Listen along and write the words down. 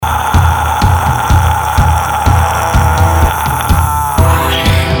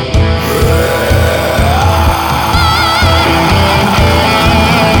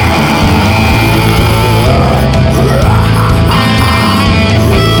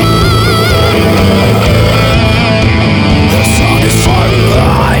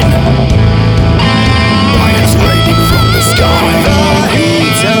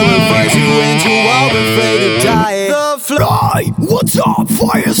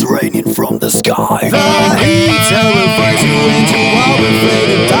is raining from the sky. The heat terrifies you into our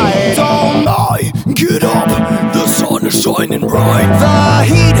inflated diet. Don't lie, get up, the sun is shining bright. The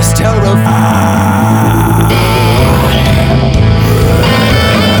heat is terrifying.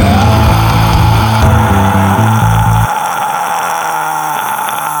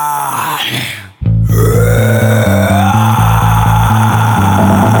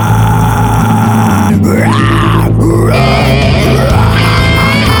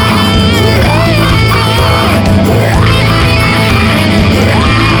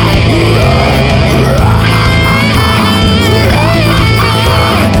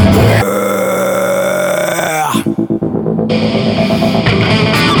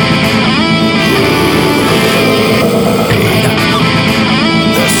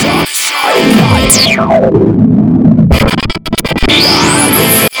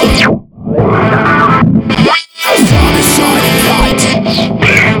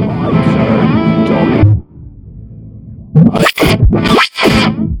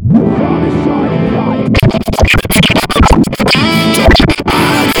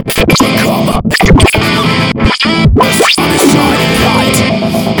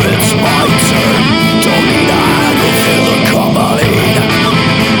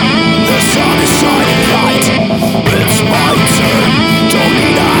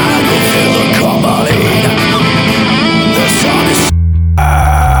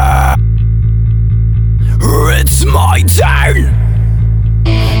 It's my turn.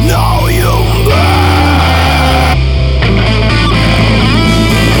 Now you